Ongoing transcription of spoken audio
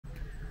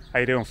How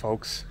you doing,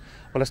 folks?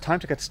 Well, it's time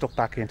to get stuck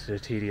back into the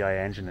TDI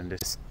engine in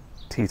this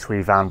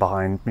T3 van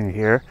behind me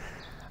here,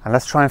 and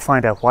let's try and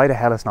find out why the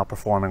hell it's not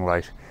performing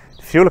right.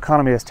 The fuel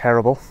economy is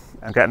terrible.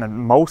 I'm getting at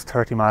most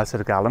 30 miles to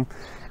the gallon.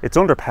 It's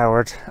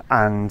underpowered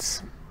and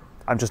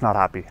I'm just not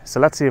happy. So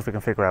let's see if we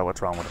can figure out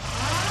what's wrong with it.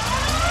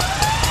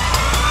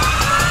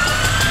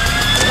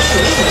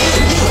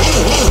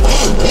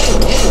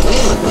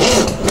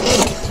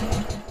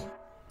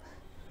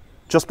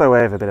 Just by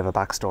way of a bit of a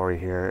backstory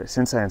here,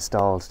 since I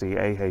installed the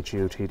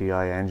VW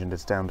TDI engine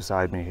that's down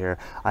beside me here,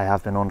 I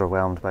have been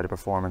underwhelmed by the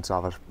performance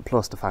of it,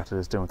 plus the fact that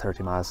it's doing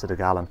 30 miles to the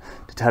gallon.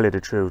 To tell you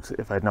the truth,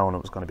 if I'd known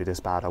it was going to be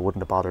this bad, I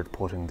wouldn't have bothered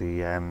putting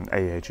the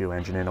VW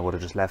engine in. I would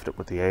have just left it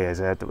with the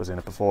AAZ that was in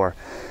it before.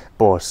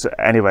 But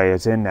anyway,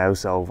 it's in now,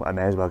 so I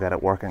may as well get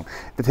it working.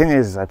 The thing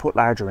is I put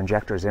larger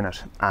injectors in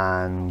it,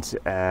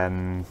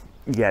 and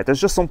yeah, there's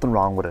just something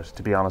wrong with it,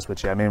 to be honest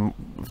with you. I mean,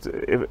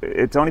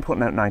 it's only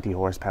putting out 90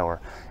 horsepower.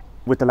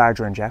 With the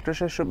larger injectors,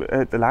 it should be,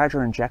 the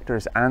larger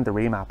injectors and the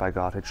remap I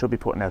got, it should be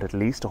putting out at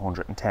least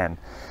 110.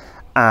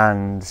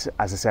 And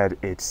as I said,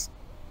 it's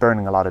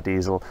burning a lot of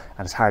diesel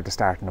and it's hard to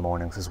start in the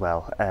mornings as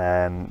well.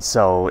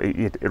 So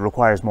it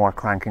requires more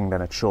cranking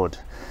than it should.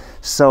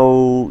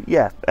 So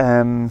yeah,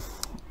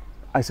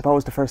 I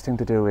suppose the first thing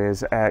to do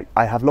is I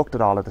have looked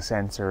at all of the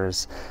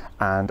sensors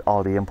and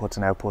all the inputs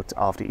and outputs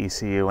of the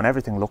ECU, and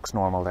everything looks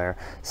normal there.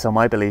 So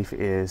my belief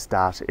is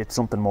that it's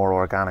something more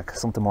organic,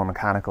 something more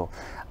mechanical.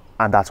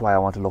 And that's why I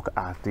want to look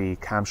at the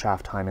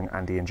camshaft timing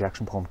and the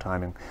injection pump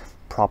timing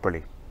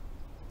properly.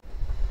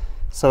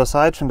 So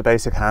aside from the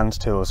basic hand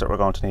tools that we're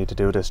going to need to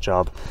do this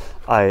job,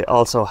 I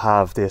also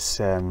have this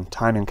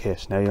timing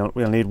kit. Now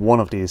we'll need one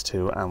of these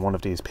two and one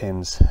of these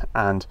pins.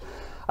 And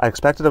I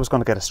expected I was going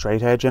to get a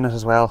straight edge in it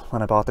as well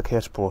when I bought the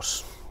kit,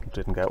 but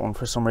didn't get one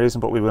for some reason.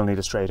 But we will need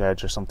a straight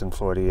edge or something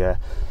for the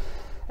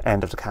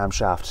end of the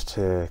camshaft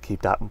to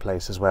keep that in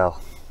place as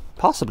well.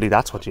 Possibly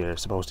that's what you're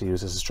supposed to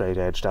use as a straight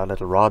edge, that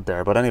little rod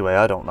there, but anyway,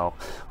 I don't know.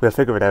 We'll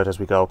figure it out as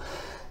we go.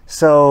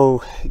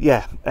 So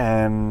yeah,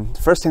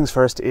 first things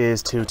first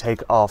is to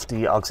take off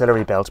the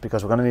auxiliary belt,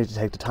 because we're going to need to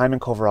take the timing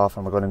cover off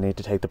and we're going to need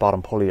to take the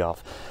bottom pulley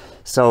off.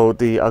 So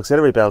the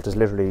auxiliary belt is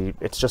literally,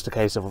 it's just a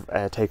case of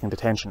taking the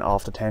tension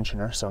off the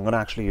tensioner, so I'm going to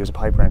actually use a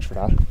pipe wrench for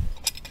that.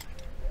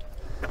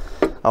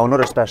 Oh,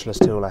 another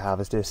specialist tool I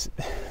have is this,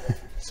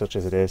 such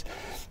as it is.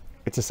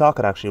 It's a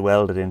socket actually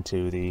welded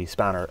into the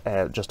spanner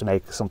just to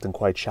make something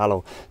quite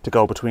shallow to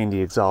go between the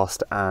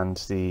exhaust and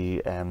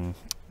the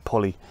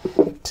pulley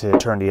to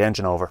turn the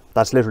engine over.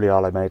 That's literally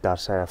all I made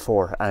that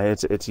for, and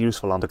it's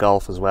useful on the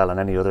Golf as well and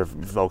any other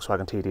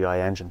Volkswagen TDI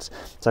engines.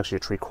 It's actually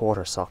a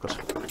 3/4 socket.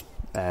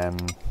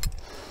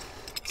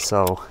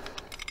 So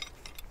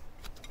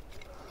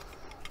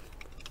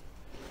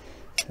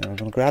I'm going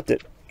to grab the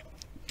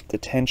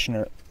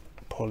tensioner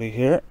pulley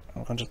here.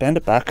 I'm going to just bend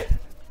it back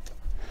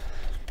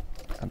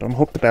and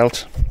unhook the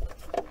belt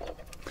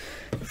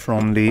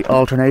from the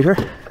alternator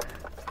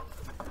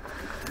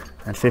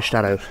and fish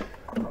that out.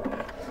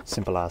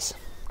 Simple as,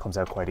 comes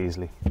out quite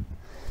easily.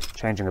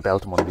 Changing a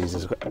belt in one of these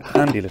is a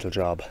handy little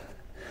job.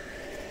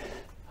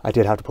 I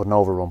did have to put an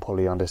overrun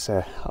pulley on this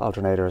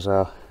alternator as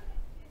well,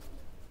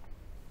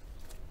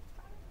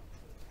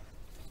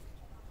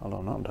 although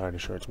I'm not entirely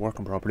sure it's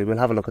working properly. We'll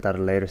have a look at that at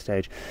a later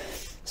stage.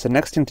 So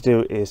next thing to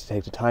do is to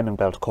take the timing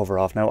belt cover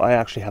off. Now I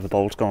actually have a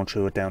bolt going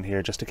through it down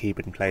here just to keep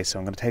it in place, so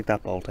I'm going to take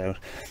that bolt out,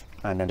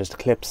 and then there's the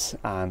clips,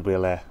 and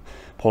we'll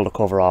pull the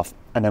cover off,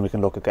 and then we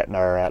can look at getting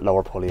our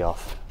lower pulley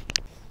off.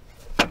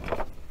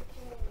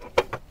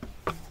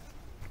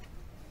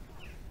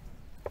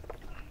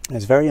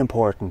 It's very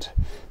important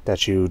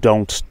that you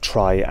don't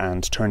try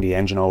and turn the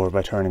engine over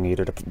by turning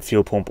either the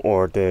fuel pump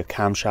or the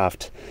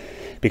camshaft,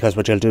 because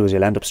what you'll do is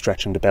you'll end up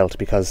stretching the belt,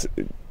 because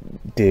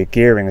the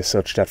gearing is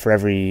such that for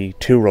every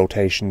 2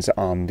 rotations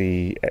on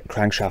the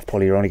crankshaft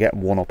pulley, you're only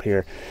getting 1 up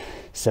here.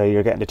 So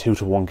you're getting the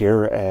 2-to-1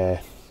 gear,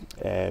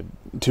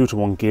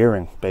 2-to-1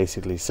 gearing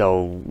basically.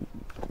 So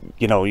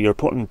you know you're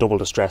putting double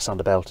the stress on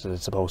the belt that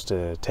it's supposed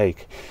to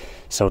take.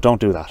 So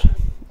don't do that.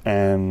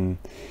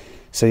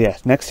 So yeah,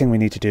 next thing we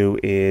need to do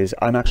is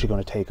I'm actually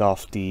going to take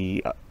off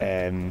the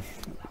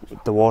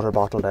water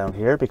bottle down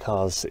here,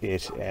 because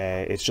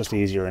it's just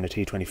easier in a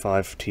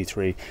T25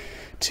 T3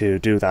 to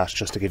do that,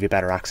 just to give you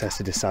better access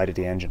to this side of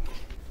the engine.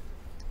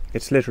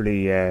 It's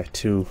literally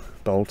 2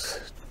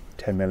 bolts,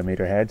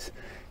 10mm heads.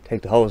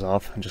 Take the hose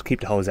off and just keep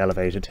the hose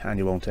elevated, and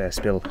you won't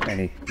spill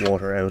any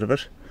water out of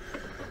it.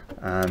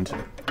 And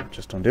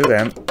just undo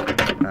them,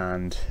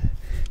 and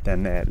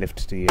then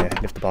lift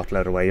the bottle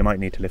out of the way. You might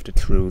need to lift it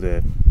through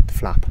the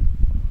flap.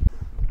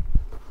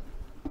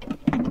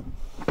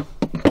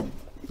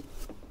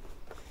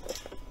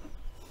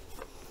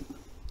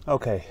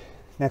 Okay,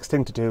 next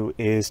thing to do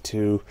is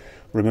to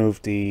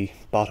remove the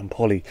bottom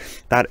pulley.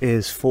 That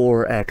is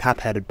 4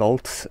 cap-headed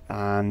bolts,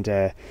 and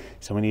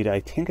so we need,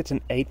 I think it's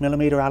an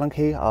 8mm Allen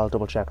key. I'll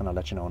double check and I'll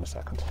let you know in a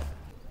second.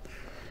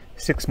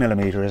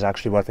 6mm is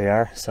actually what they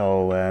are.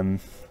 So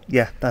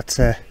yeah, that's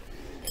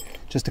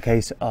just a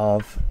case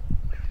of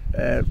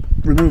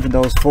removing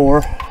those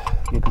 4.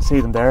 You can see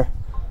them there.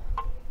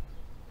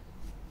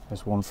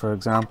 There's one, for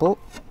example.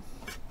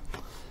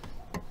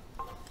 You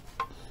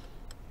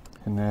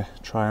can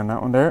try on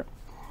that one there.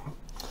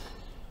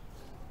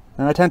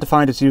 Now I tend to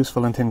find it's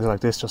useful in things like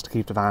this just to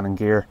keep the van in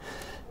gear,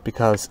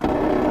 because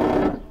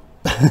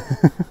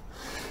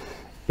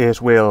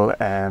it will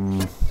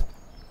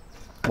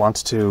want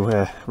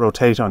to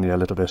rotate on you a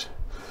little bit.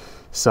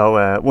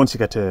 So once you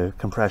get to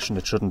compression,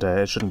 it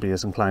shouldn't be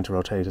as inclined to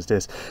rotate as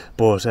this.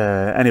 But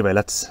anyway,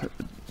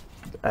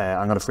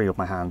 I'm going to free up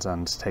my hands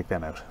and take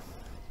them out.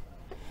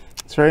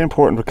 It's very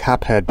important with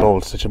cap head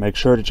bolts that you make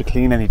sure that you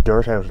clean any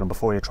dirt out of them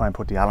before you try and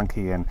put the Allen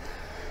key in,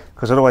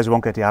 because otherwise you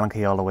won't get the Allen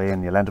key all the way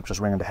in. You'll end up just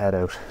wringing the head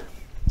out.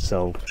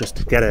 So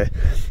just get a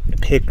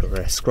pick or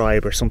a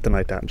scribe or something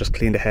like that and just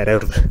clean the head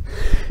out of it.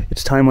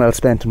 It's time well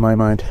spent in my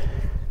mind.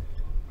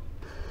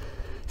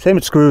 Same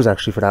with screws,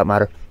 actually, for that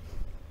matter.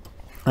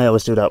 I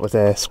always do that with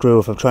a screw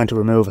if I'm trying to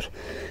remove it.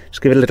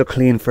 Just give it a little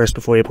clean first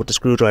before you put the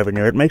screwdriver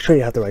near it. Make sure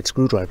you have the right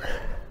screwdriver.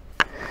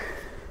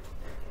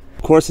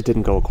 Of course it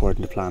didn't go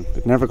according to plan.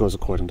 It never goes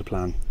according to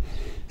plan.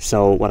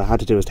 So what I had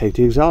to do was take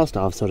the exhaust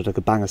off so that I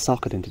could bang a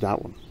socket into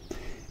that one.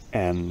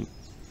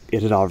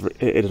 It had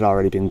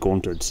already been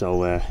guntered,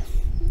 so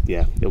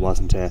yeah, it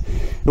wasn't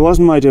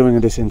my doing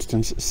in this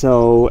instance.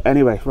 So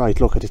anyway, right,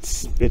 look,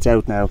 it's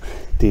out now.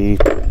 The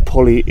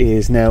pulley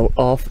is now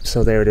off,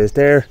 so there it is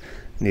there.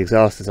 And the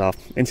exhaust is off.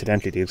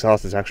 Incidentally, the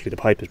exhaust is actually, the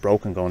pipe is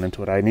broken going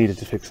into it. I needed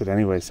to fix it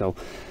anyway, so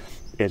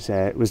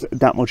it was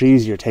that much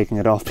easier taking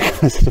it off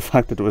because of the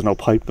fact that there was no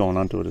pipe going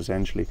onto it,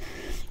 essentially.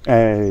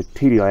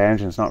 TDI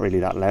engine is not really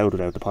that loud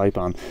without the pipe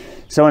on.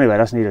 So anyway,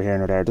 that's neither here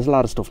nor there. There's a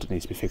lot of stuff that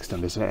needs to be fixed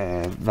on this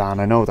van,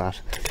 I know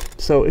that.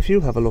 So if you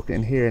have a look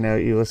in here now,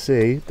 you will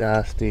see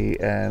that the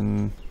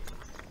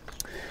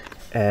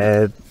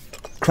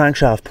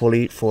crankshaft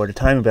pulley for the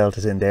timing belt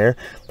is in there,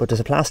 but there's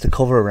a plastic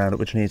cover around it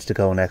which needs to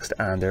go next,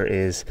 and there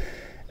is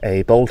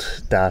a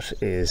bolt that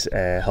is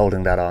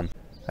holding that on,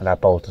 and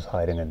that bolt is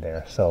hiding in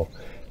there. So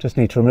just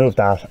need to remove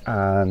that,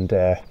 and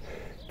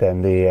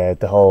then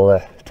the whole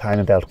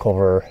timing belt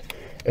cover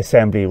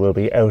assembly will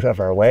be out of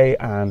our way,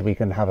 and we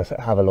can have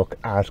a look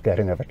at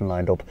getting everything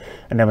lined up.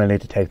 And then we'll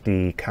need to take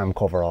the cam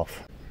cover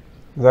off.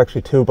 There's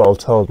actually two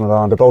bolts holding it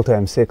on. They're both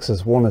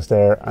M6s. One is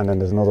there, and then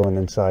there's another one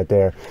inside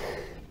there.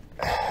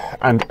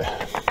 And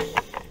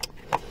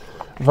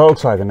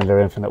Volkswagen, in their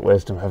infinite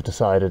wisdom, have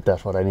decided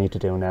that what I need to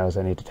do now is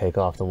I need to take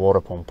off the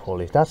water pump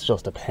pulley. That's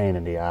just a pain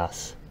in the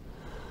ass.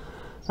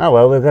 Oh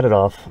well, we'll get it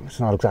off. It's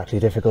not exactly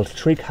difficult.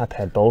 3 cap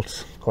head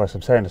bolts. Of course,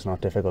 I'm saying it's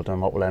not difficult,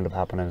 and what will end up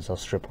happening is I'll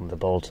strip one of the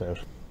bolts out.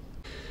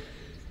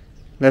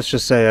 Let's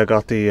just say I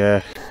got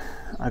the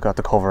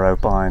cover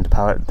out behind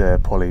the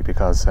pulley,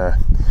 because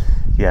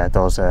yeah,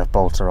 those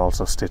bolts are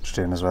also stitched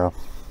in as well.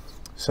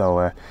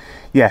 So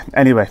yeah,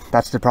 anyway,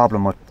 that's the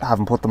problem with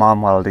having put them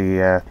on while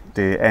the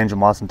engine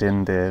wasn't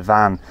in the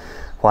van.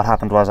 What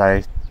happened was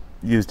I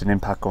used an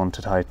impact gun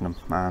to tighten them,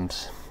 and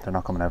they're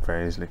not coming out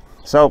very easily.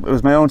 So it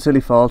was my own silly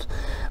fault,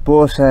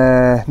 but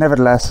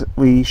nevertheless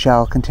we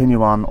shall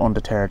continue on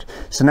undeterred.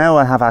 So now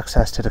I have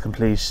access to the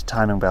complete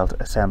timing belt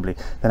assembly.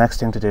 The next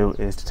thing to do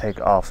is to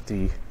take off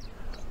the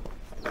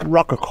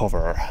rocker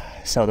cover.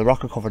 So the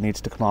rocker cover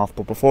needs to come off,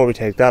 but before we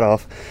take that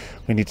off,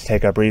 we need to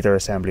take our breather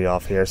assembly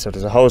off here. So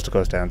there's a hose that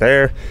goes down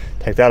there.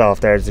 Take that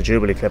off. There's the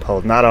Jubilee clip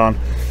holding that on,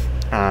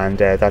 and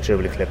that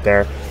Jubilee clip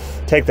there.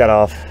 Take that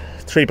off.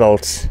 3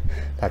 bolts.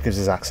 That gives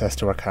us access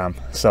to our cam.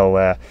 So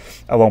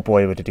I won't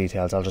bore you with the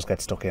details. I'll just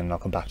get stuck in and I'll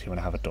come back to you when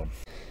I have it done.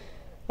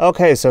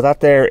 Okay, so that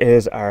there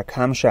is our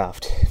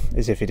camshaft,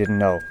 as if you didn't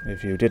know.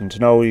 If you didn't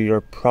know,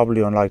 you're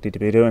probably unlikely to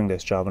be doing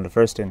this job in the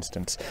first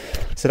instance.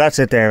 So that's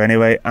it there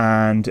anyway,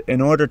 and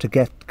in order to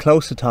get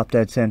close to top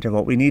dead center,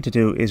 what we need to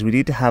do is we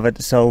need to have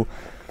it so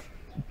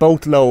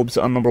both lobes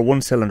on number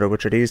 1 cylinder,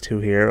 which are these two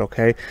here,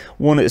 okay,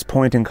 one is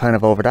pointing kind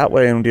of over that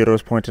way and the other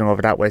is pointing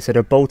over that way, so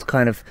they're both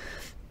kind of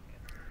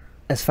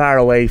as far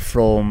away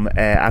from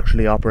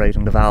actually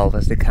operating the valve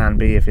as they can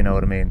be, if you know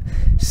what I mean.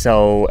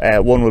 So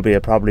one will be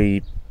at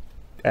probably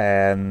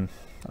I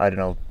don't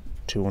know,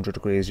 200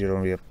 degrees, you're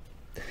only at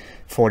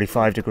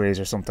 45 degrees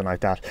or something like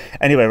that.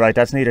 Anyway, right,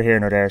 that's neither here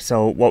nor there.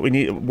 So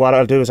what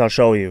I'll do is I'll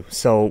show you.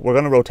 So we're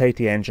going to rotate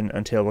the engine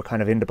until we're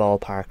kind of in the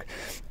ballpark,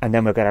 and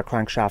then we'll get our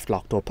crankshaft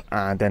locked up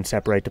and then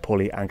separate the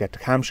pulley and get the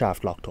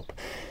camshaft locked up.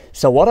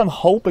 So what I'm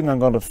hoping I'm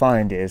going to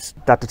find is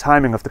that the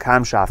timing of the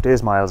camshaft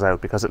is miles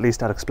out, because at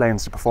least that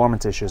explains the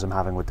performance issues I'm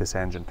having with this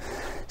engine.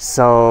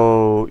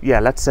 So yeah,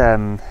 let's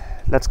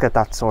get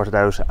that sorted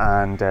out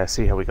and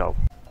see how we go.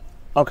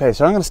 Okay,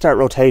 so I'm going to start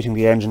rotating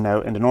the engine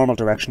now in the normal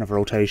direction of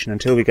rotation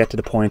until we get to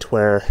the point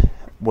where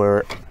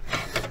we're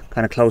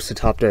kind of close to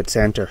top dead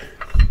center.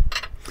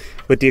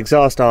 With the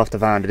exhaust off the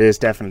van, it is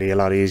definitely a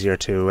lot easier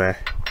to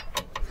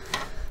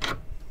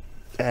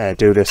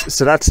do this.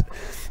 So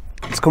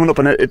it's coming up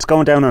and it's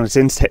going down on its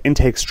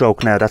intake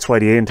stroke now. That's why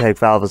the intake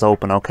valve is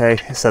open, okay?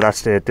 So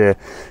that's the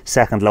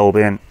second lobe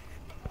in.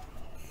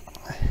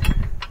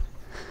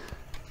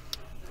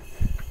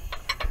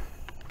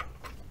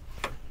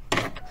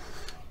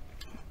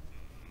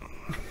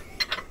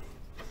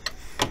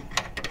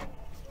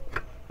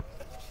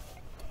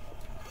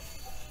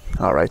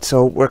 All right,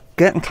 so we're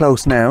getting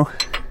close now.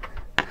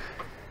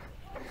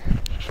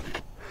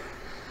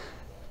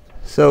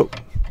 So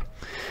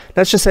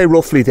let's just say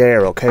roughly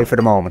there, okay, for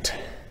the moment.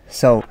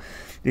 So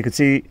you can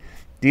see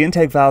the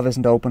intake valve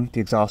isn't open, the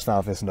exhaust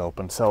valve isn't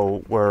open.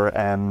 So we're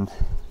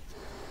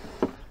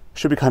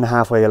should be kind of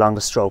halfway along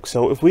the stroke.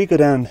 So if we go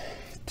down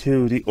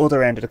to the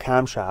other end of the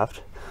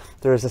camshaft,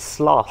 there is a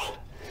slot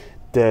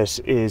that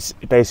is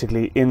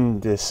basically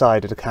in the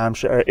side of the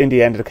camshaft, or in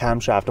the end of the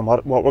camshaft. And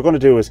what we're going to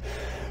do is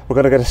we're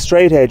going to get a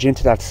straight edge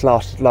into that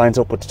slot that lines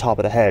up with the top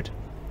of the head,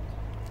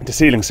 the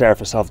sealing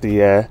surface of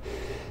the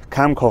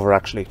cam cover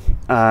actually,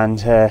 and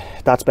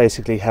that's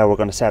basically how we're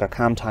going to set our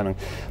cam timing.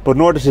 But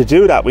in order to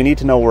do that, we need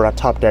to know we're at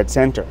top dead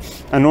center.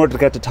 And in order to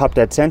get to top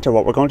dead center,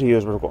 what we're going to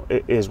use we're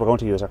going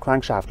to use our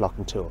crankshaft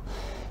locking tool.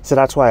 So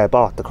that's why I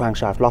bought the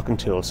crankshaft locking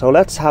tool. So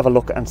let's have a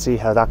look and see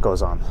how that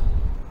goes on.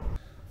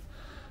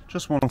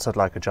 Just once I'd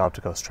like a job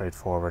to go straight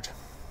forward.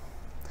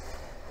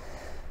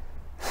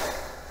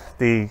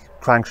 The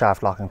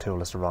crankshaft locking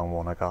tool is the wrong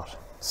one I got.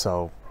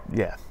 So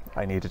yeah,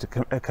 I needed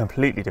a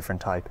completely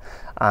different type,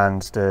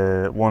 and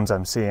the ones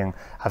I'm seeing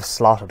have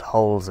slotted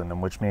holes in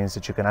them, which means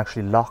that you can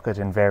actually lock it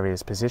in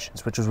various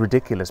positions, which was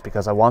ridiculous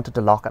because I wanted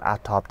to lock it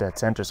at top dead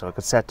center so I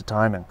could set the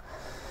timing.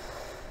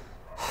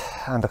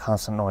 And the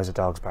constant noise of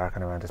dogs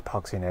barking around this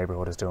poxy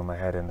neighbourhood is doing my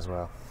head in as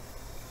well.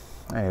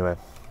 Anyway,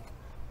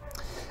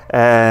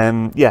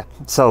 yeah,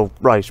 so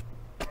right,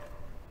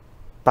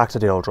 back to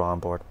the old drawing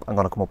board. I'm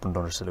going to come up with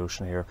another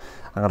solution here.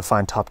 I'm going to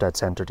find top dead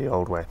center the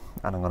old way,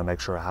 and I'm going to make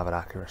sure I have it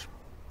accurate.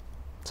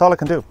 That's all I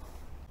can do.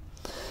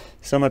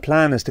 So my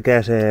plan is to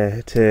get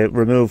to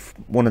remove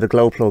one of the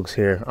glow plugs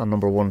here on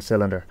number 1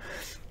 cylinder,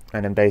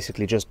 and then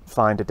basically just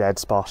find a dead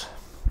spot.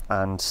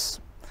 And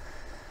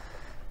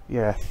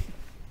yeah,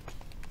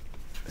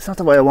 it's not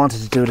the way I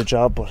wanted to do the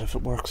job, but if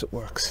it works, it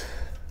works.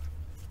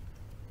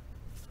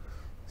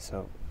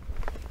 So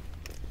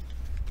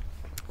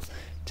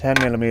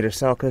 10mm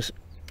socket.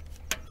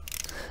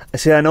 I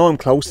see, I know I'm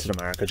close to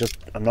the mark,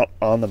 I'm not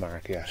on the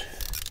mark yet.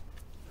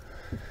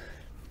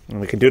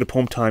 And we can do the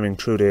pump timing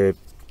through the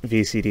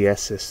VCDS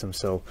system,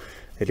 so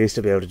at least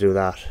I'll be able to do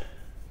that.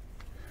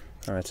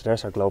 Alright, so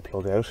there's our glow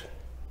plug out.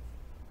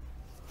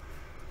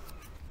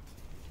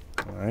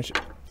 Alright.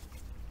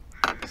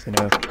 So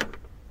now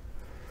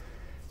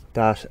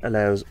that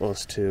allows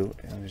us to,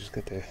 let me just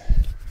get the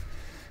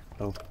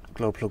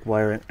glow plug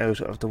wiring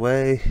out of the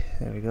way.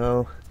 There we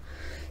go.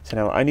 So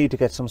now I need to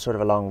get some sort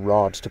of a long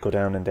rod to go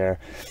down in there,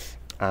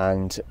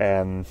 and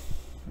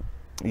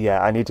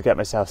yeah, I need to get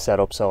myself set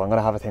up, so I'm going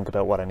to have a think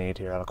about what I need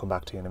here and I'll come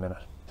back to you in a minute.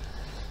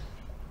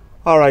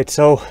 Alright,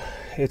 so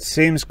it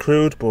seems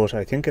crude, but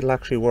I think it'll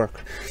actually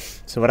work.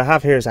 So what I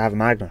have here is I have a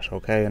magnet,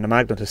 okay, and the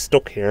magnet is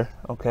stuck here,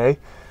 okay,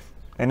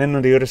 and then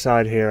on the other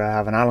side here I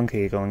have an Allen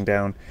key going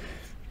down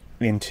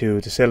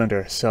into the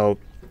cylinder. So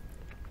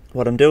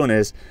what I'm doing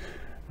is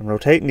I'm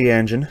rotating the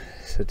engine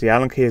so the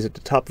Allen key is at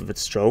the top of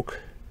its stroke,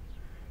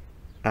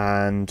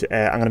 and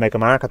I'm going to make a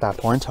mark at that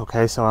point,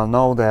 okay, so I'll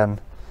know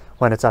then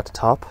when it's at the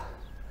top.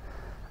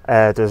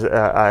 I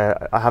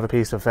have a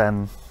piece of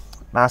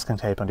masking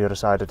tape on the other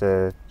side of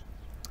the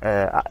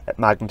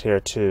magnet here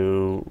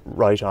to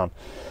write on,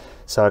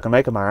 so I can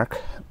make a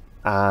mark.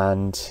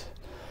 And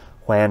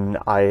when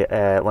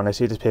I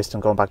see this piston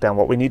going back down,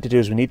 what we need to do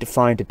is we need to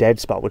find a dead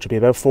spot, which will be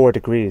about 4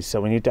 degrees.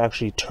 So we need to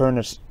actually turn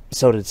it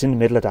so that it's in the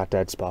middle of that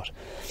dead spot,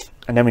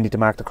 and then we need to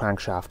mark the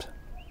crankshaft.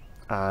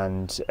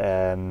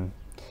 And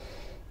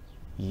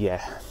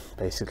yeah,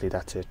 basically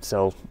that's it.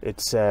 So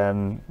it's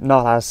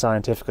not as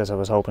scientific as I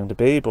was hoping to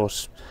be,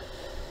 but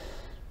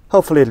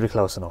hopefully it'll be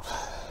close enough.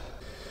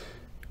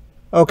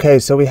 Okay,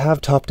 so we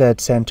have top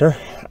dead center.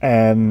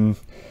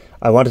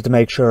 I wanted to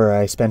make sure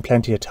I spent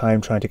plenty of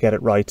time trying to get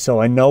it right, so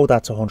I know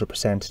that's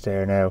 100%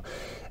 there now,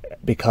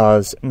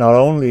 because not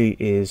only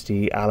is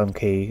the Allen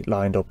key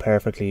lined up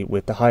perfectly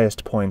with the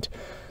highest point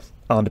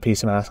on the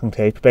piece of masking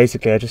tape.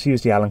 Basically I just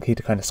use the Allen key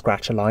to kind of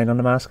scratch a line on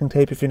the masking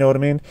tape, if you know what I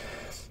mean.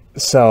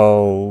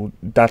 So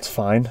that's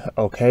fine,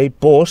 okay,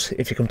 but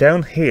if you come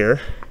down here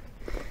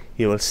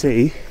you will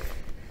see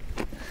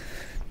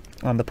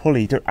on the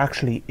pulley there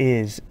actually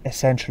is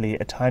essentially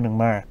a timing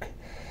mark.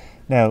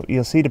 Now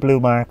you'll see the blue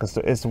mark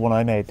is the one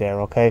I made there,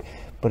 okay,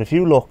 but if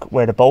you look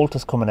where the bolt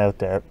is coming out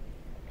there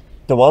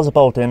was a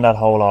bolt in that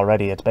hole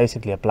already. It's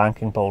basically a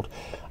blanking bolt,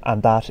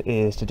 and that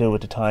is to do with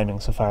the timing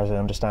so far as I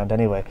understand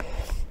anyway.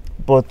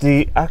 But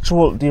the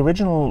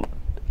original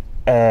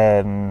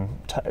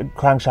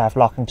crankshaft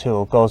locking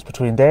tool goes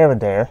between there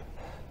and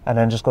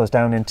then just goes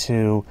down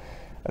into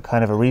a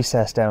kind of a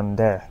recess down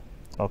there,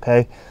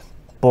 okay,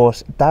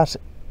 but that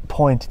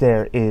point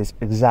there is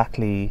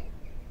exactly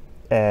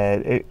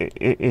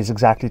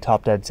exactly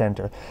top dead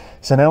center.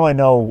 So now I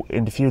know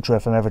in the future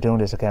if I'm ever doing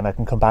this again I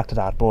can come back to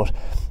that, but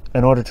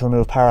in order to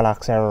remove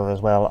parallax error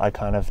as well, I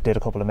kind of did a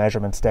couple of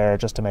measurements there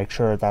just to make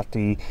sure that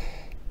the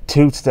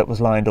tooth that was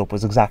lined up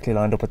was exactly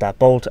lined up with that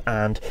bolt,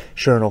 and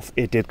sure enough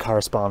it did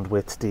correspond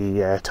with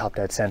the top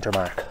dead center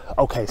mark.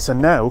 Okay, so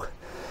now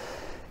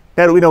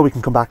Now that we know we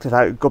can go back to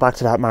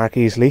that mark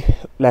easily,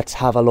 let's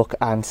have a look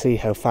and see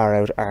how far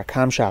out our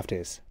camshaft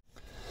is.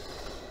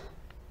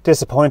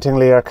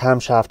 Disappointingly, our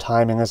camshaft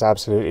timing is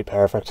absolutely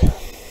perfect.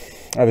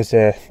 I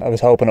was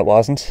hoping it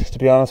wasn't, to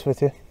be honest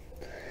with you,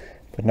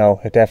 but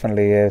no, it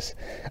definitely is.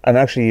 I'm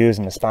actually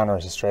using the spanner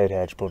as a straight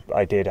edge, but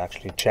I did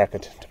actually check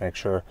it to make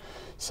sure.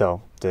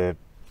 So the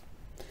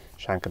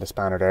shank of the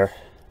spanner there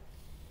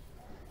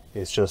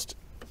is just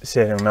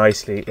sitting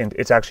nicely in.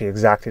 It's actually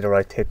exactly the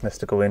right thickness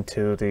to go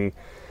into the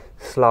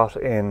slot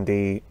in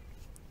the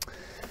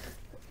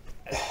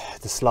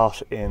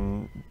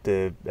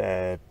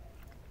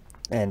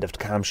end of the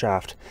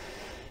camshaft,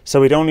 so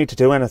we don't need to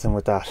do anything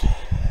with that.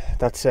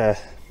 That's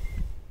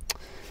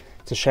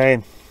it's a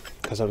shame,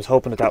 because I was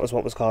hoping that was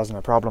what was causing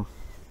our problem,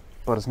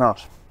 but it's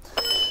not.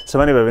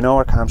 So anyway, we know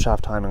our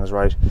camshaft timing is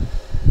right.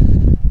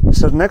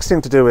 So the next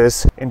thing to do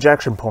is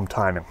injection pump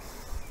timing.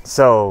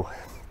 So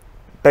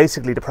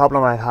basically the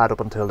problem I had up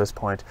until this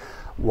point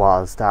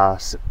was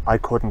that I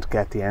couldn't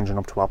get the engine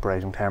up to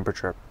operating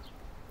temperature.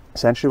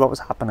 Essentially what was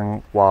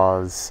happening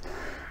was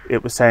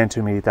it was saying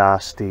to me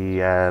that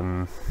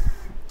the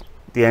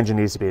engine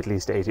needs to be at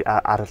least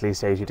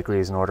 80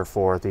 degrees in order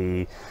for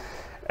the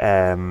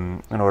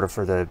in order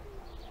for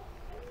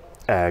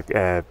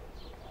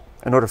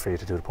you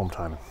to do the pump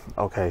timing.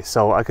 Okay,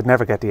 so I could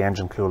never get the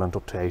engine coolant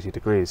up to 80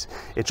 degrees.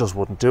 It just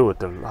wouldn't do it.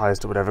 The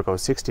highest it would ever go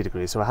is 60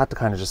 degrees. So I had to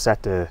kind of just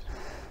set the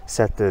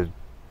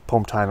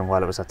pump timing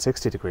while it was at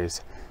 60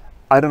 degrees.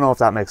 I don't know if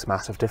that makes a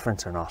massive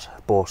difference or not,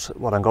 but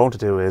what I'm going to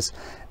do is,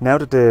 now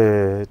that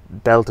the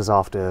belt is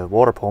off the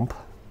water pump,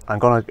 I'm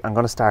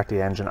gonna start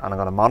the engine and I'm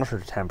gonna monitor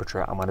the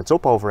temperature, and when it's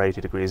up over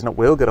 80 degrees, and it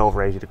will get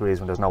over 80 degrees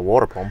when there's no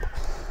water pump,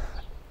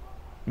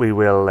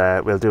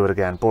 we'll do it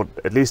again. But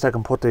at least I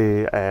can put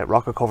the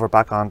rocker cover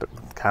back on, the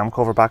cam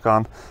cover back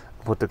on,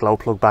 put the glow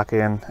plug back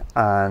in,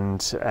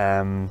 and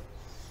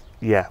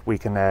yeah, we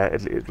can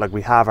like,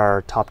 we have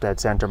our top dead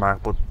center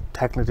mark, but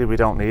technically we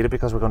don't need it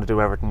because we're going to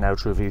do everything now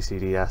through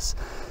VCDS.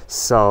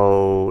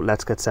 So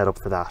let's get set up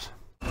for that.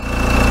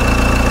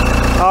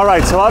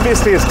 Alright, so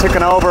obviously it's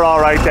ticking over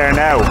alright there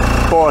now,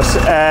 but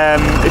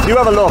if you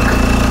have a look,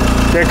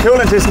 the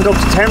coolant isn't up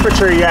to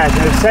temperature yet,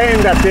 and it's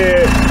saying that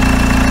the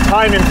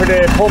timing for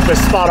the pump is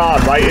spot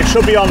on, right? It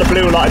should be on the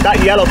blue line.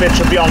 That yellow bit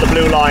should be on the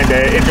blue line,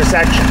 the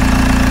intersection.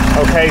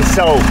 Okay,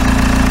 so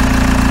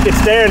it's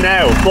there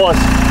now, but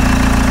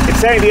it's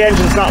saying the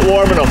engine's not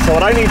warm enough. So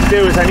what I need to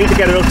do is I need to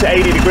get it up to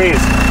 80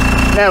 degrees.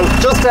 Now,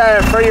 just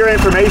for your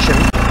information,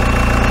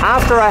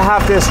 after I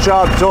have this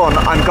job done,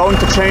 I'm going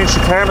to change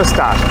the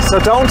thermostat. So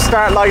don't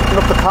start lighting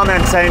up the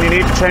comments saying you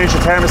need to change the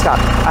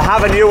thermostat. I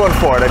have a new one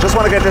for it. I just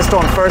want to get this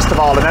done first of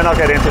all, and then I'll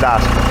get into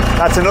that.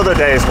 That's another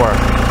day's work.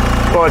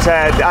 But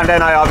and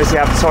then I obviously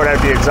have to sort out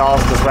the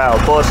exhaust as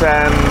well. But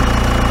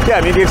yeah,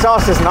 I mean, the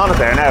exhaust isn't on it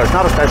there now. It's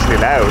not especially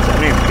loud. I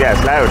mean, yeah,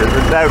 it's loud.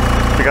 It's loud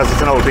because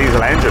it's an old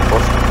diesel engine.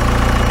 But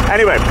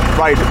anyway,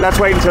 right, let's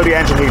wait until the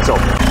engine heats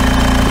up.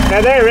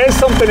 Now there is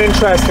something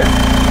interesting.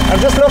 I'm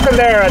just looking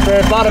there at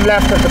the bottom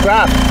left of the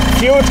graph.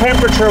 Fuel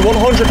temperature 109.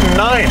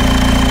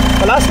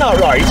 Well, that's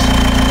not right.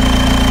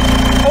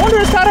 I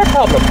wonder, is that our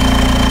problem?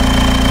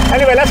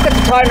 Anyway, let's get the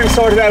timing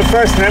sorted out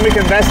first, and then we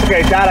can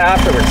investigate that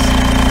afterwards.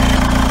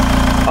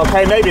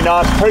 Okay, maybe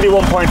not.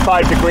 31.5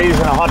 degrees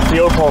in a hot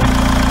fuel pump.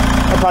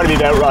 That'll probably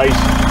be about right.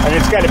 And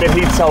it's getting a bit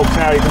heat soaked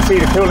now. You can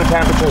see the coolant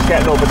temperature is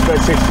getting up. It's about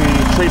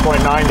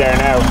 63.9 there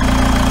now.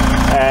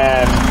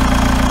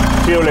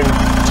 Fueling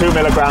 2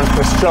 milligrams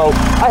per stroke.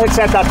 I had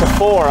set that to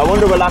 4. I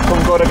wonder will that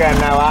come good again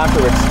now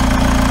afterwards.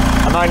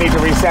 I might need to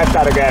reset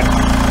that again.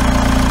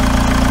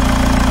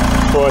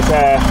 But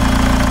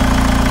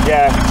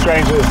yeah,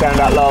 strange that it's down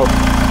that low.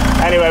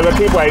 Anyway, we'll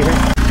keep waiting.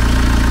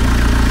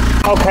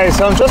 Okay,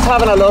 so I'm just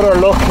having another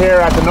look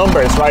here at the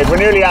numbers, right? We're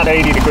nearly at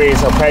 80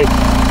 degrees, okay?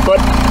 But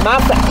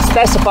MAP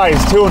specifies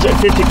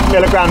 250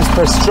 milligrams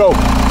per stroke,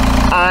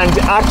 and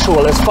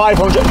actual is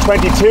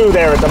 522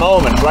 there at the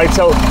moment, right?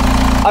 So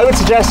I would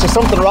suggest there's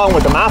something wrong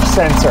with the MAP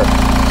sensor,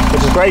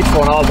 which is great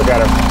fun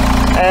altogether.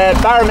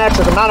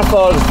 Barometric and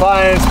manifold is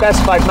fine,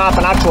 specified MAP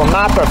and actual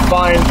MAP are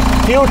fine.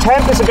 Fuel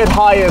temp is a bit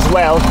high as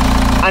well,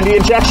 and the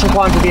injection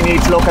quantity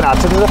needs looking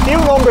at. So there's a few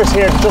numbers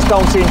here that just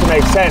don't seem to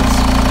make sense.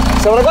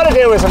 So what I'm going to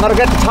do is I'm going to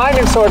get the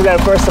timing sorted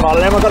out first of all,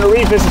 and then we're going to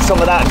revisit some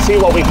of that and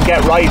see what we can get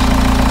right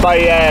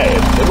by,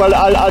 well,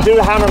 I'll do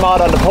the hammer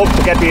mod on the pump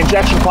to get the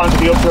injection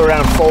quantity up to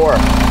around 4.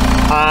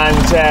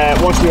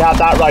 And once we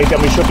have that right, then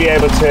we should be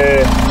able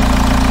to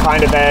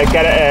kind of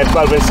get it,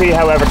 well, we'll see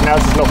how everything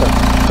else is looking.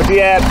 But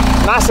the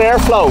mass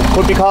airflow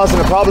could be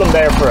causing a problem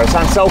there for us,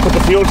 and so could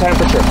the fuel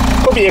temperature.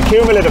 Could be a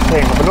cumulative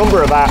thing of a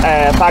number of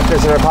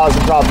factors that are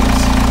causing problems.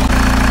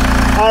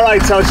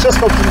 Alright, so it's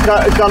just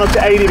gone up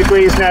to 80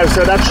 degrees now,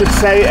 so that should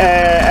say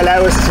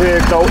allow us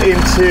to go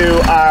into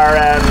our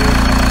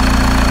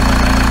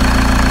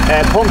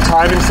pump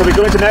timing. So we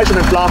go into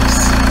measurement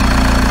blocks,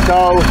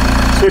 go,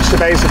 switch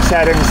to basic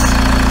settings,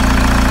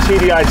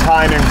 TDI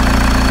timing,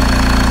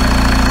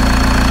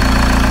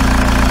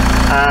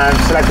 and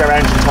select our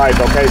engine type.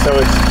 Okay, so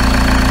it's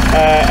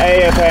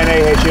AFN,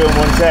 AHU and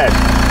 1Z.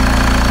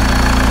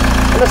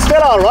 And it's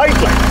still alright,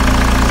 like.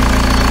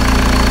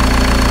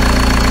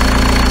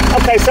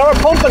 Okay, so our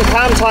pump and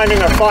cam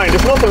timing are fine.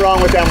 There's nothing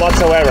wrong with them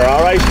whatsoever,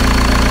 alright?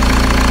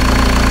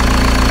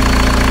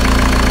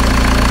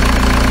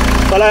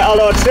 Well,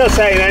 although it's still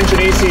saying engine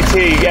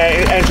ECT,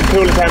 engine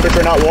coolant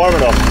temperature not warm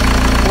enough.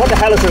 What the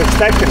hell is it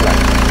expecting, like?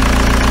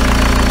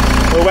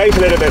 We'll wait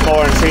a little bit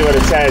more and see what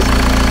it says.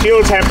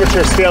 Fuel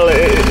temperature still,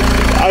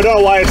 I don't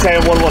know why it's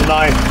saying 119.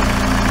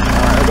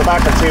 I'll go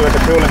back and see what the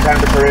coolant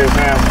temperature is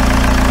now.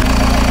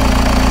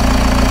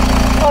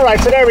 Alright,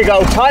 so there we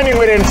go. Timing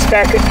within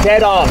spec,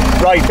 dead on.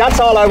 Right, that's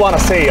all I want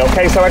to see,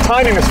 okay? So our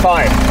timing is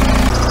fine.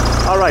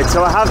 Alright,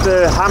 so I have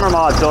the hammer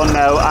mod done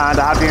now, and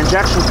I have the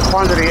injection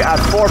quantity at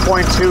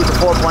 4.2 to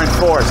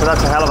 4.4, so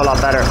that's a hell of a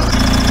lot better.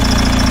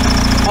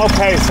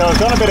 Okay, so I've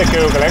done a bit of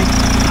Googling,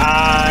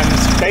 and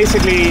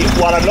basically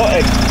what I'm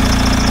looking,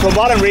 from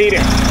what I'm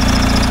reading,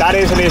 that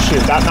is an issue,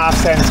 that MAF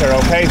sensor,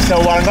 okay? So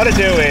what I'm going to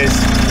do is,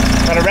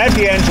 I'm going to rev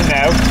the engine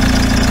now,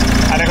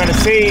 and I'm going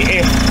to see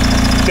if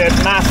the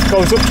MAF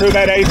goes up to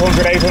about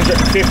 800,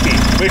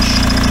 850, which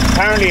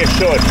apparently it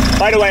should.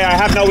 By the way, I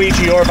have no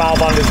EGR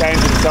valve on this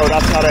engine, so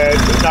that's not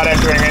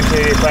entering into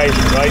the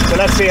equation, right? So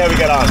let's see how we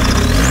get on.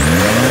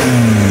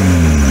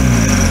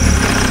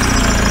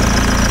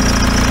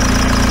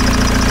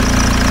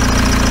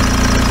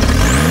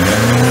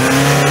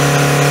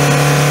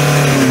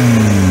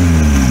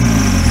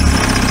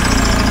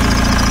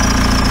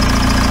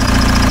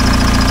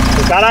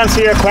 Does that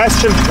answer your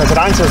question? Because it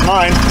answers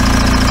mine.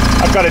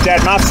 I've got a dead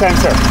MAF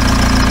sensor.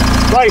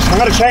 Right, I'm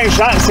going to change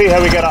that and see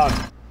how we get on.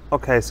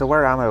 Okay, so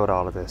where am I with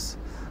all of this?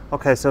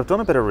 Okay, so I've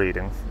done a bit of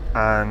reading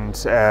and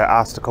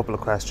asked a couple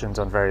of questions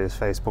on various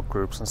Facebook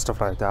groups and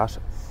stuff like that.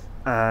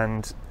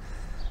 And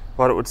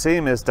what it would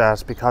seem is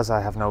that because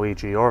I have no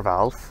EGR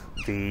valve,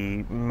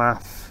 the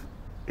MAF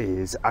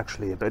is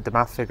actually about, the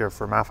MAF figure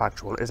for MAF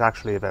actual is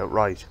actually about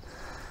right.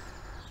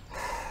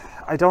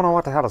 I don't know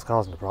what the hell is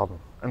causing the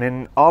problem. I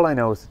mean, all I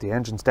know is that the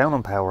engine's down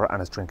on power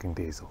and it's drinking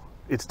diesel.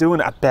 It's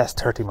doing at best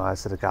 30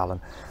 miles to the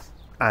gallon,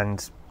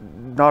 and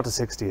 0 to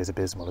 60 is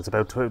abysmal. It's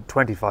about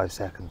 25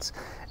 seconds.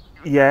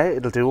 Yeah,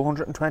 it'll do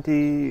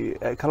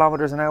 120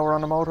 kilometers an hour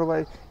on the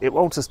motorway. It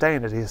won't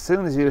sustain it. As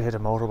soon as you hit a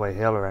motorway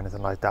hill or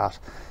anything like that,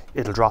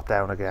 it'll drop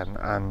down again.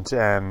 And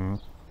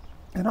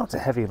you know, it's a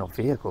heavy enough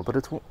vehicle, but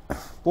it's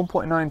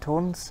 1.9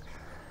 tons.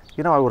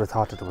 You know, I would have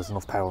thought that there was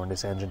enough power in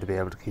this engine to be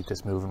able to keep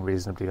this moving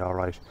reasonably all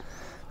right.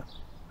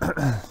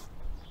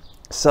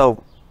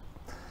 So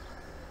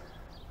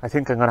I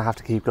think I'm going to have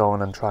to keep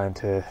going and trying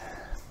to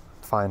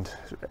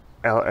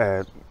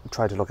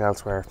try to look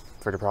elsewhere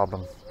for the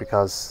problem,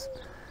 because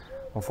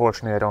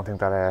unfortunately I don't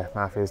think that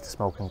MAF is the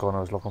smoking gun I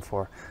was looking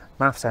for.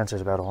 MAF sensor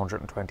is about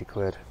 120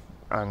 quid,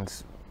 and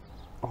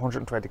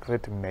 120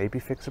 quid to maybe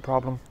fix a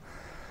problem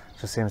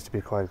just seems to be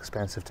quite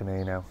expensive to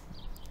me now.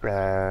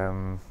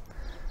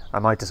 I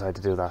might decide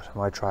to do that. I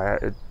might try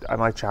it. I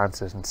might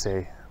chance it and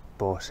see,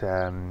 but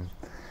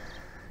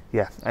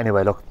yeah,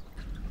 anyway, look.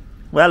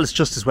 Well, it's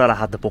just as well I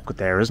had the bucket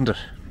there, isn't it?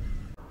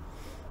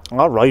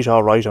 Alright,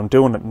 I'm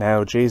doing it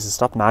now. Jesus,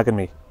 stop nagging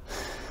me.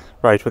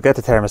 Right, we'll get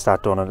the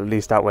thermostat done, and at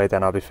least that way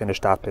then I'll be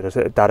finished that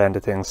bit, that end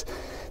of things.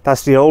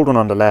 That's the old one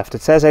on the left.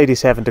 It says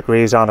 87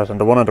 degrees on it,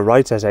 and the one on the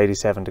right says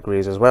 87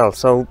 degrees as well.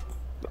 So,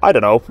 I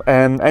don't know.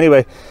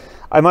 Anyway,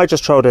 I might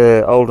just throw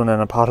the old one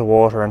in a pot of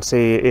water and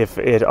see if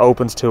it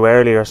opens too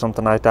early or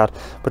something like that.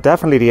 But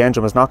definitely the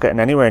engine was not getting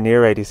anywhere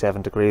near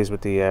 87 degrees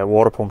with the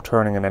water pump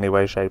turning in any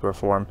way, shape or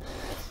form.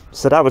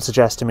 So that would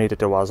suggest to me that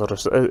there was other,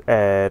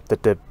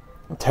 that the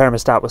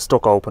thermostat was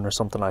stuck open or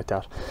something like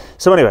that.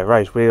 So anyway,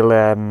 right,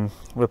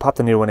 we'll pop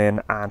the new one in,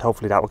 and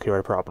hopefully that will cure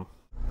the problem.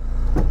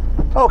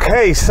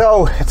 Okay,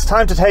 so it's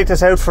time to take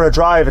this out for a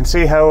drive and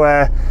see how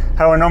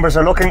our numbers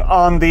are looking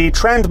on the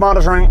trend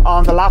monitoring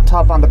on the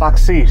laptop on the back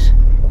seat.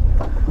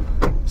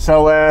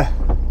 So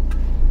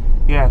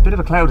yeah, a bit of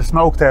a cloud of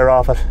smoke there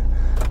off it,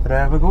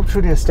 but we'll go up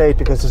through the estate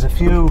because there's a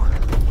few.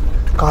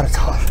 God, it's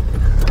hot.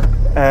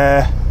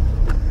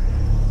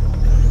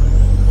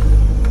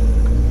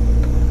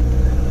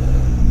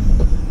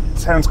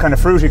 Sounds kind of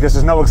fruity because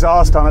there's no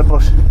exhaust on it,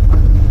 but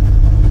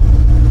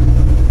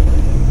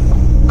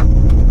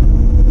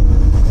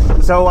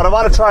so what I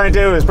want to try and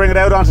do is bring it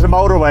out onto the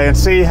motorway and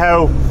see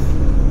how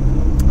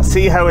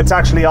it's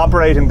actually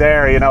operating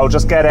there. You know,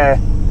 just get a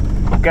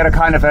kind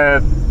of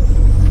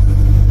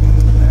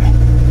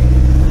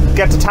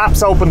get the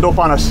taps opened up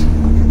on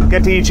it,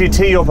 get the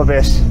EGT up a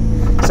bit.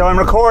 So I'm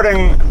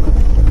recording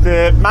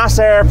the mass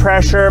air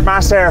pressure,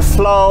 mass air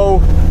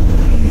flow.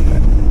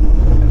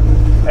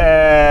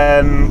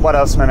 What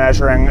else am I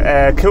measuring?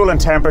 Coolant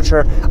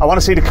temperature. I want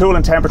to see the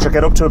coolant temperature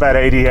get up to about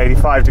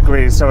 80-85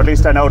 degrees, so at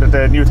least I know that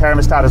the new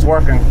thermostat is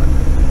working.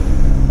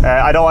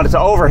 I don't want it to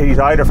overheat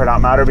either, for that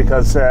matter,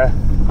 because that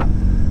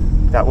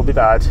would be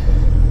bad.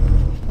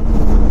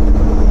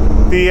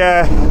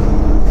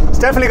 It's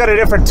definitely got a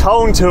different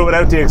tone to it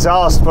without the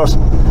exhaust, but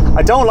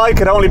I don't like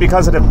it only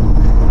because of the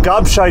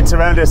gobshites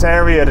around this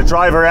area that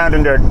drive around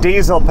in their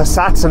diesel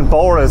Passats and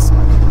Boras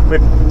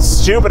with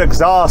stupid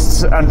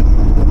exhausts, and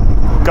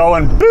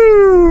going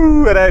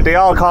boo, and they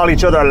all call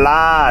each other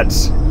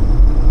lads.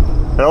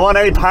 I don't want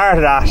any part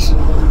of that.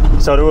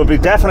 So there will be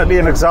definitely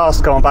an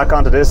exhaust going back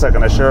onto this, I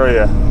can assure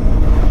you.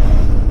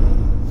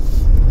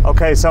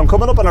 Okay, so I'm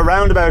coming up on a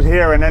roundabout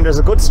here, and then there's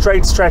a good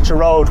straight stretch of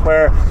road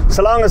where,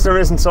 so long as there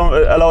isn't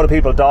a load of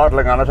people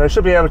dawdling on it, I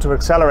should be able to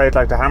accelerate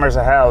like the hammers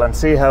of hell and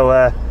see how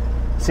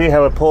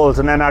it pulls,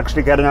 and then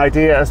actually get an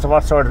idea as to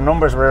what sort of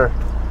numbers we're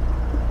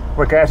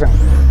getting.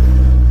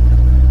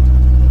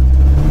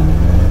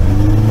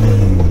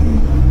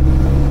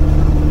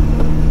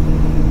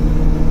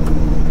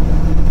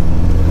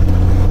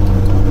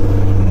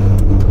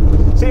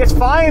 See, it's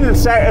fine in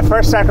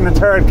first, second and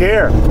third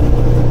gear.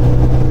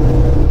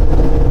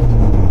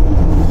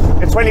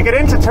 It's when you get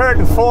into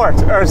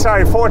fourth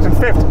and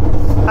fifth,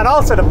 and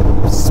also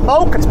the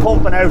smoke it's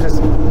pumping out is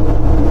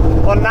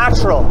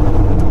unnatural.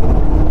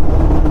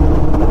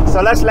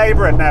 So let's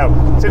labour it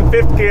now. It's in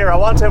fifth gear. I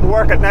want to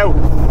work it now.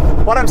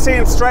 What I'm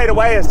seeing straight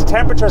away is the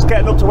temperature's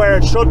getting up to where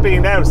it should be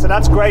now, so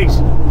that's great.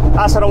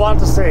 That's what I want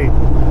to see.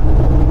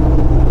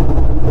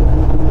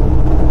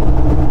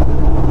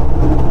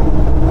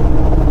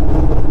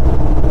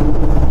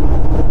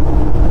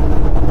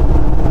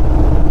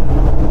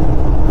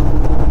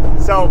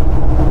 So,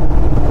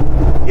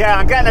 yeah,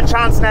 I'm getting a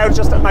chance now,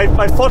 just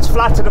my foot's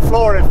flat to the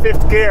floor in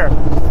fifth gear.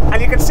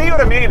 And you can see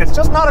what I mean, it's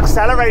just not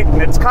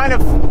accelerating, it's kind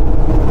of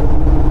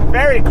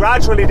very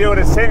gradually doing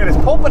its thing, and it's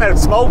pumping out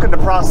smoke in the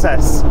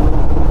process.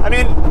 I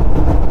mean,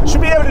 it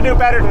should be able to do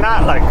better than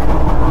that, like.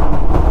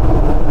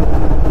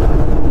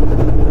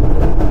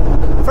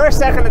 First,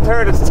 second and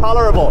third, it's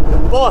tolerable,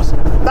 but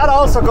that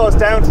also goes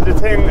down to the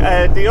thing,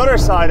 the other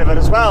side of it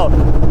as well,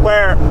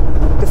 where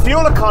the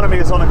fuel economy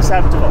is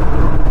unacceptable.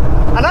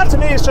 And that to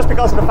me is just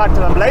because of the fact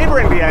that I'm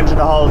labouring the engine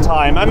the whole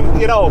time. I'm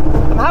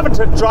having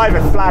to drive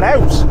it flat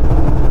out.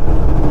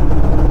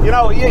 You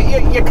know,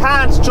 you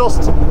can't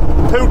just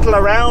pootle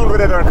around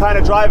with it or kind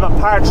of drive on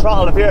part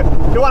throttle. If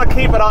you want to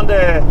keep it on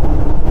the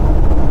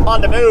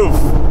move,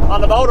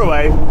 on the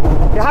motorway,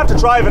 you have to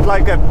drive it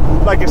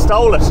like you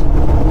stole it.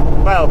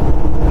 Well,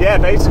 yeah,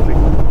 basically.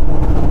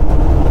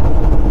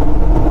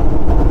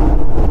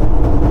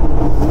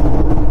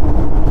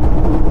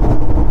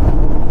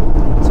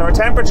 So our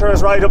temperature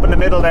is right up in the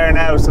middle there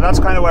now, so that's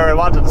kind of where I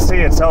wanted to see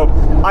it. So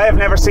I have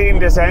never seen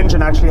this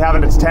engine actually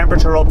having its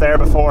temperature up there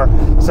before,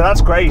 so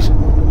that's great.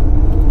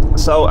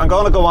 So I'm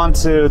going to go on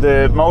to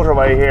the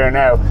motorway here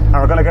now, and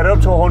we're going to get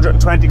up to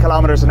 120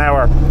 kilometers an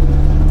hour.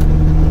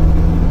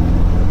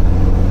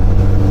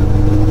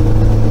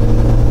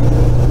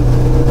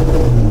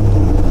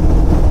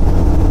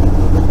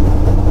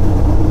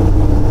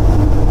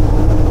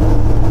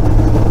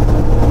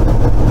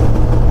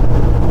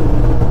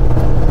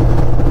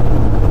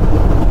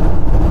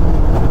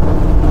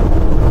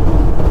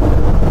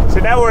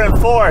 Now we're in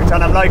fourth,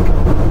 and I'm like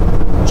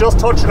just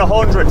touching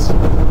 100,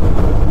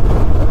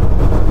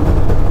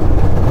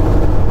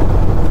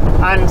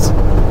 and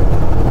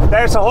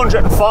there's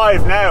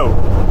 105 now,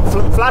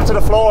 flat to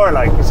the floor,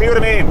 like, you see what I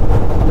mean?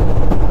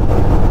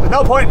 There's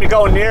no point in me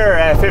going near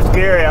fifth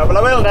gear yet, but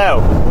I will now.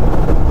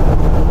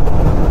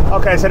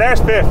 Okay, so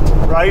there's fifth,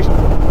 right?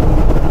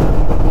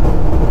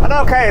 And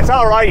okay, it's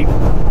all right,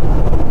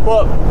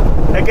 but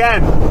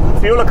again,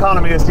 fuel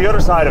economy is the other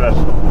side of it.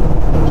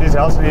 Jeez,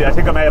 I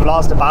think I may have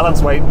lost the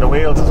balance weight in the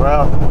wheels as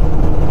well.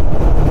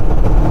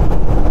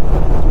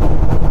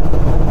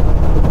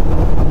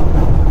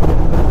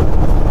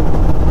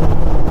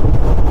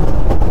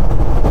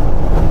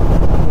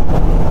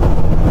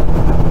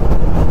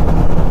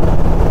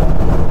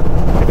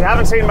 If you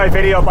haven't seen my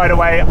video, by the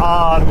way,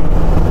 on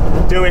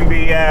doing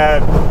the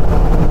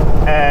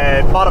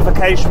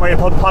modification where you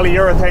put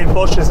polyurethane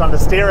bushes on the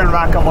steering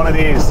rack on one of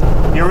these,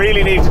 you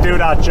really need to do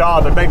that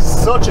job. It makes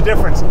such a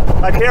difference.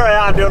 Like here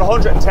I am doing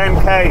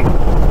 110k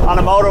on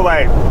a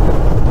motorway,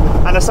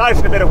 and aside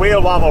from a bit of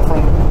wheel wobble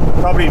from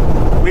probably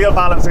wheel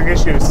balancing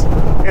issues,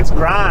 it's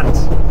grand.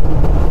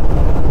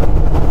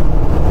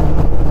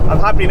 I'm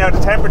happy now the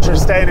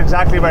temperature's staying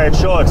exactly where it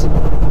should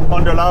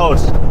under load.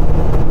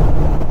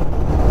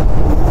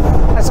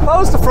 I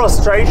suppose the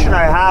frustration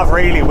I have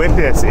really with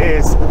this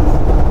is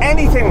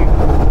anything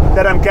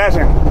that I'm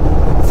getting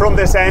from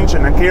this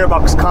engine and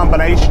gearbox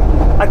combination,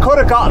 I could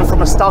have gotten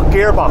from a stock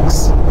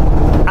gearbox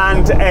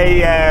and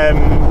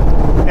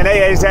an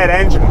AAZ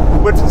engine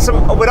with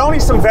only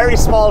some very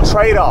small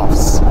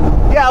trade-offs.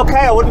 Yeah,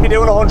 okay, I wouldn't be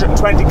doing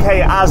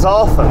 120k as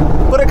often,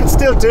 but I could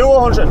still do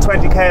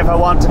 120k if I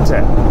wanted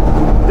to.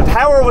 The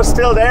power was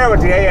still there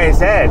with the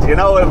AAZ, you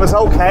know, it was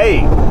okay.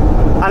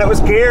 And it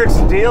was geared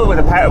to deal with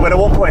a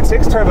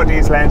 1.6 turbo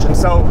diesel engine,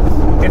 so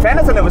if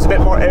anything it was a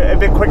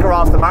bit quicker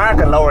off the mark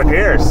and lower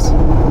gears.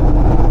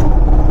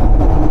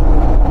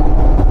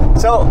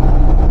 So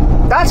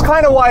that's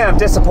kind of why I'm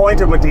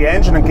disappointed with the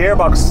engine and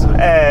gearbox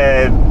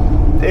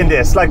in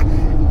this. Like,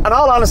 in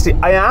all honesty,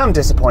 I am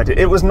disappointed.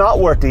 It was not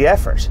worth the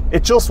effort.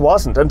 It just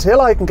wasn't.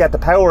 Until I can get the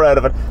power out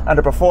of it and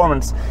the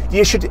performance,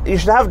 you should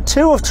have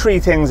two of three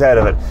things out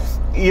of it.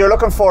 You're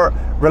looking for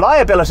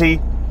reliability,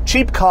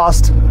 cheap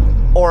cost,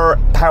 or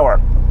power.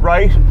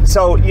 right?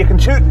 So you can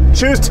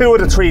choose two of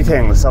the three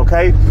things,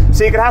 okay?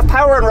 So you could have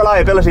power and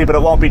reliability, but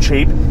it won't be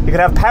cheap. You could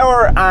have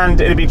power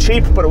and it'll be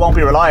cheap, but it won't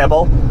be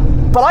reliable.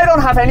 But I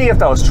don't have any of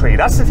those three.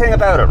 That's the thing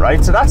about it,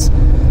 right? So that's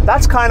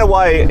kind of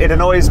why it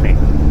annoys me.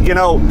 You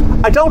know,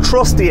 I don't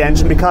trust the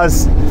engine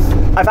because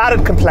I've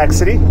added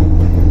complexity.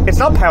 It's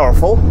not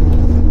powerful,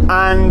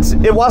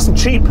 and it wasn't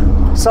cheap.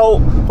 So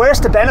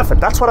where's the benefit?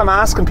 That's what I'm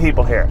asking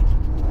people here.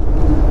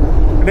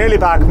 We're nearly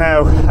back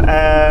now.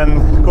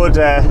 Good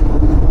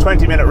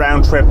 20-minute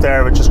round trip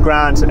there, which is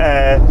grand.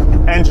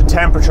 Engine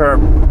temperature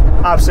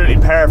absolutely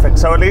perfect,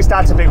 so at least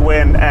that's a big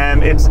win.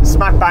 It's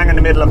smack bang in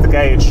the middle of the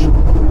gauge,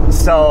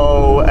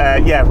 so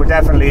yeah, we're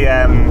definitely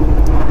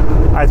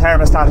our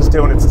thermostat is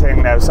doing its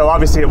thing now. So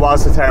obviously it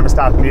was the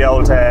thermostat in the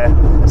old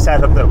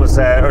setup that was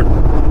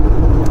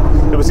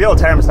it was the old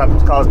thermostat that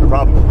was causing the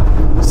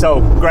problem.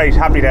 So great,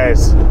 happy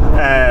days.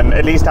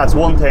 At least that's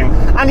one thing,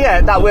 and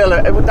yeah, that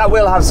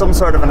will have some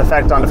sort of an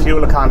effect on the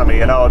fuel economy.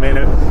 You know, I mean,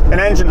 an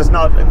engine that's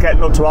not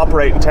getting up to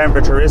operating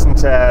temperature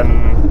isn't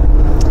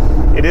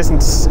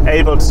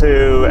able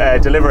to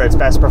deliver its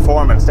best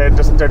performance. They're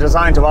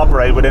designed to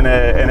operate within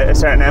a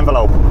certain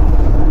envelope,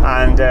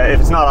 and if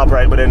it's not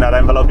operating within that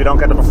envelope, you don't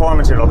get the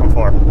performance you're looking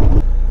for.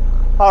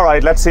 All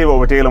right, let's see what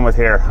we're dealing with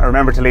here. I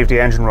remember to leave the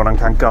engine running,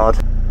 thank God.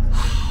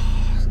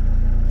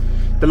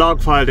 The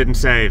log file didn't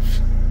save.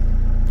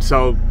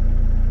 So,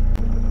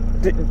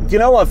 you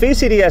know what?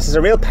 VCDS is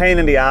a real pain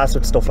in the ass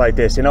with stuff like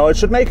this. You know, it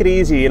should make it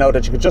easy, you know,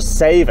 that you could just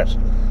save it.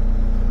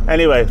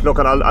 Anyway, look,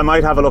 I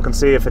might have a look and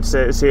see if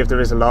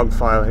there is a log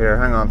file here.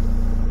 Hang on.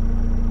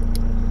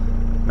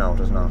 No,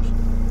 there's not.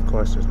 Of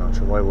course there's not.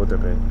 Sure, why would there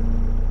be?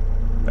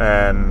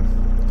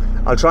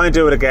 I'll try and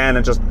do it again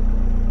and just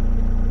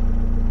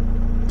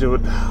do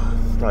it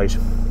right.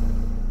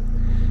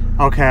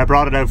 Okay, I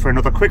brought it out for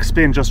another quick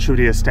spin just through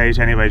the estate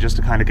anyway, just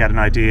to kind of get an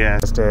idea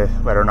as to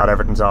whether or not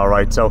everything's all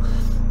right. So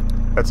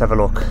let's have a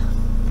look.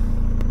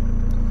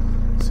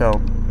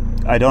 So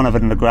I don't have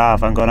it in the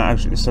graph. I'm going to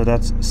actually, so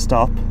that's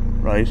stop,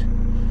 right?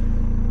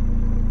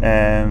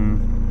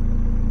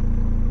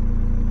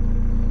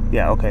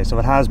 Yeah, okay, so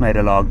it has made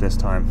a log this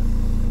time.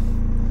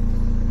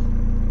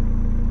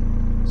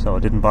 So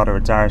it didn't bother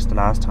its arse the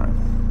last time.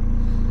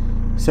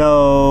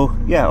 So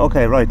yeah,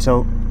 okay, right,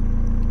 so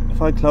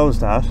if I close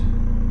that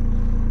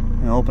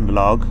and open the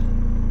log,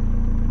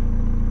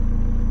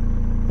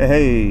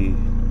 hey,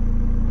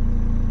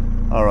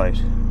 all right,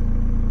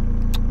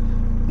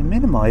 you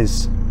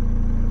minimize.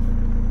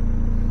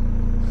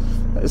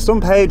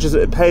 Some page is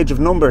a page of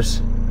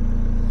numbers.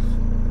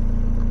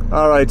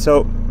 All right,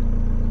 so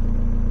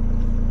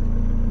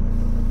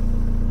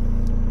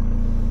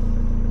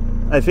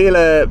I feel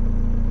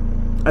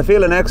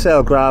an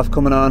Excel graph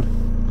coming on.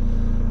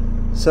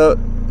 So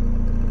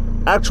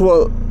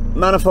actual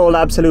manifold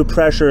absolute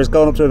pressure is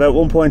going up to about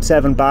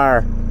 1.7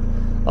 bar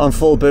on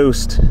full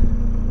boost.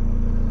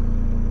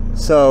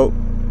 So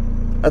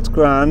that's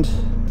grand.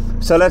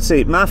 So let's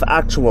see, MAF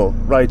actual,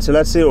 right, so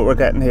let's see what we're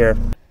getting here.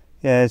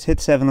 Yeah, it's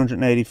hit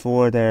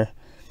 784 there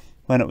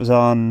when it was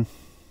on,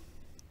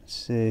 let's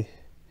see,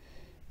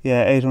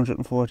 yeah,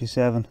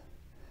 847.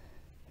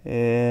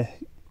 Yeah,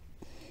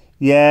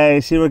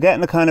 you see we're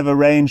getting a kind of a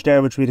range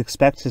there which we'd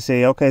expect to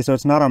see. Okay, so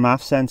it's not our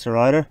MAF sensor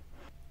either.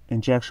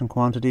 Injection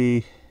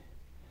quantity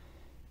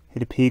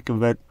hit a peak of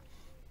about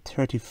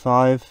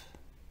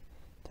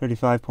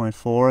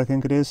 35.4 I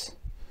think it is,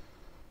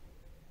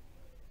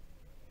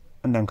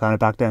 and then kind of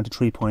back down to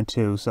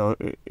 3.2. So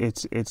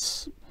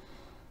it's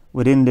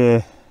within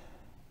the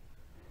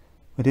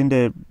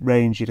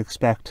range you'd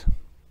expect.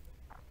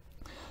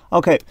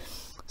 Okay,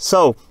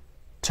 so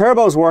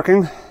turbo's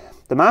working,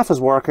 the MAF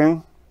is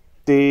working,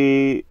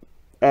 the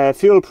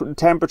fuel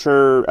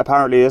temperature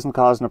apparently isn't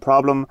causing a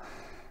problem,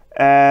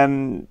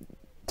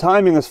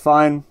 timing is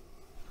fine.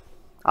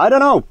 I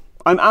don't know,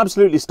 I'm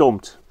absolutely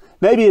stumped.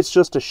 Maybe it's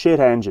just a shit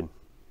engine.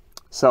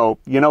 So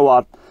you know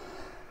what,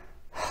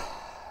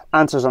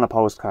 answers on a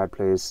postcard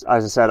please.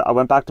 As I said, I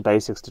went back to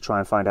basics to try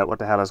and find out what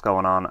the hell is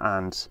going on,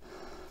 and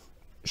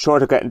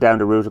short of getting down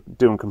the route of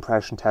doing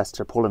compression tests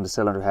or pulling the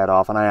cylinder head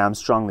off, and I am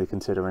strongly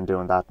considering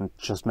doing that and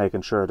just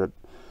making sure that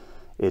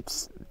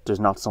there's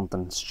not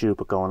something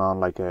stupid going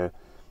on, like a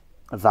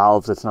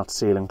valve that's not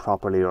sealing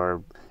properly,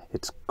 or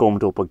it's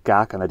gummed up with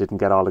gack and I didn't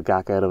get all the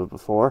gack out of it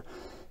before.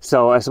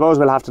 So I suppose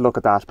we'll have to look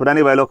at that. But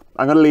anyway, look,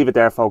 I'm going to leave it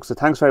there, folks. So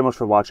thanks very much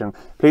for watching.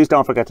 Please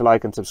don't forget to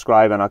like and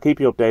subscribe, and I'll keep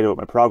you updated with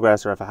my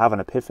progress, or if I have an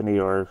epiphany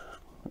or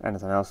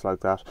anything else like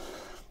that,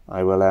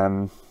 I'll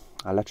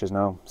let you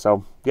know.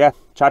 So yeah,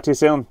 chat to you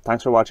soon.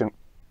 Thanks for watching.